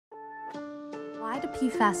Why do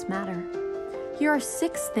PFAS matter? Here are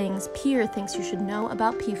 6 things PEER thinks you should know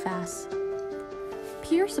about PFAS.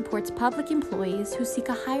 PEER supports public employees who seek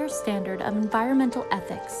a higher standard of environmental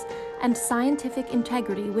ethics and scientific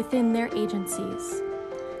integrity within their agencies.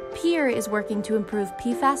 PEER is working to improve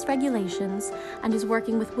PFAS regulations and is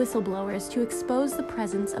working with whistleblowers to expose the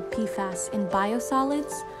presence of PFAS in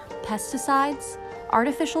biosolids, pesticides,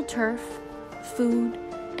 artificial turf, food,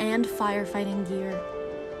 and firefighting gear.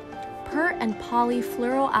 Per and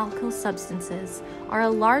polyfluoroalkyl substances are a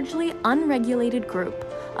largely unregulated group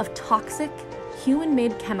of toxic,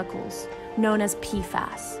 human-made chemicals known as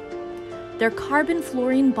PFAS. Their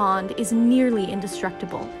carbon-fluorine bond is nearly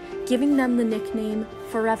indestructible, giving them the nickname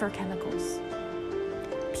forever chemicals.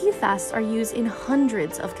 PFAS are used in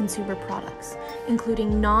hundreds of consumer products,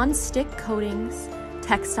 including non-stick coatings,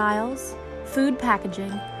 textiles, food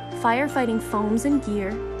packaging, firefighting foams and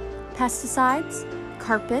gear, pesticides,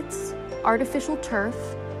 carpets, artificial turf,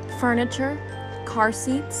 furniture, car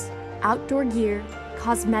seats, outdoor gear,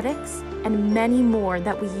 cosmetics, and many more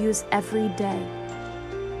that we use every day.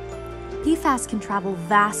 PFAS can travel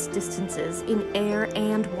vast distances in air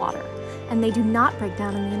and water, and they do not break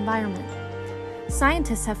down in the environment.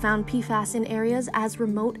 Scientists have found PFAS in areas as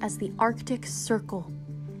remote as the Arctic Circle.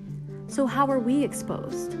 So how are we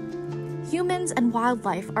exposed? Humans and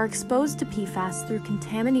wildlife are exposed to PFAS through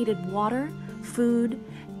contaminated water, food,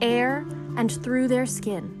 air, and through their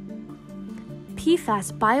skin.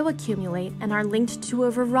 PFAS bioaccumulate and are linked to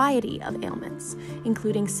a variety of ailments,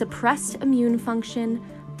 including suppressed immune function,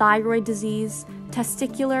 thyroid disease,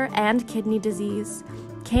 testicular and kidney disease,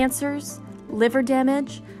 cancers, liver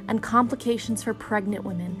damage, and complications for pregnant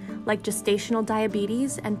women like gestational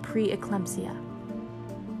diabetes and preeclampsia.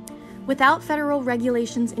 Without federal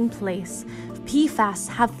regulations in place, PFAS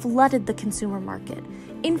have flooded the consumer market,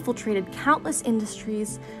 infiltrated countless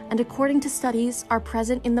industries, and according to studies, are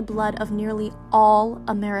present in the blood of nearly all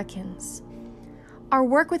Americans. Our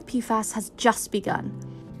work with PFAS has just begun.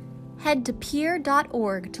 Head to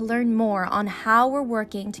peer.org to learn more on how we're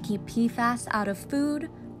working to keep PFAS out of food,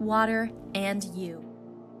 water, and you.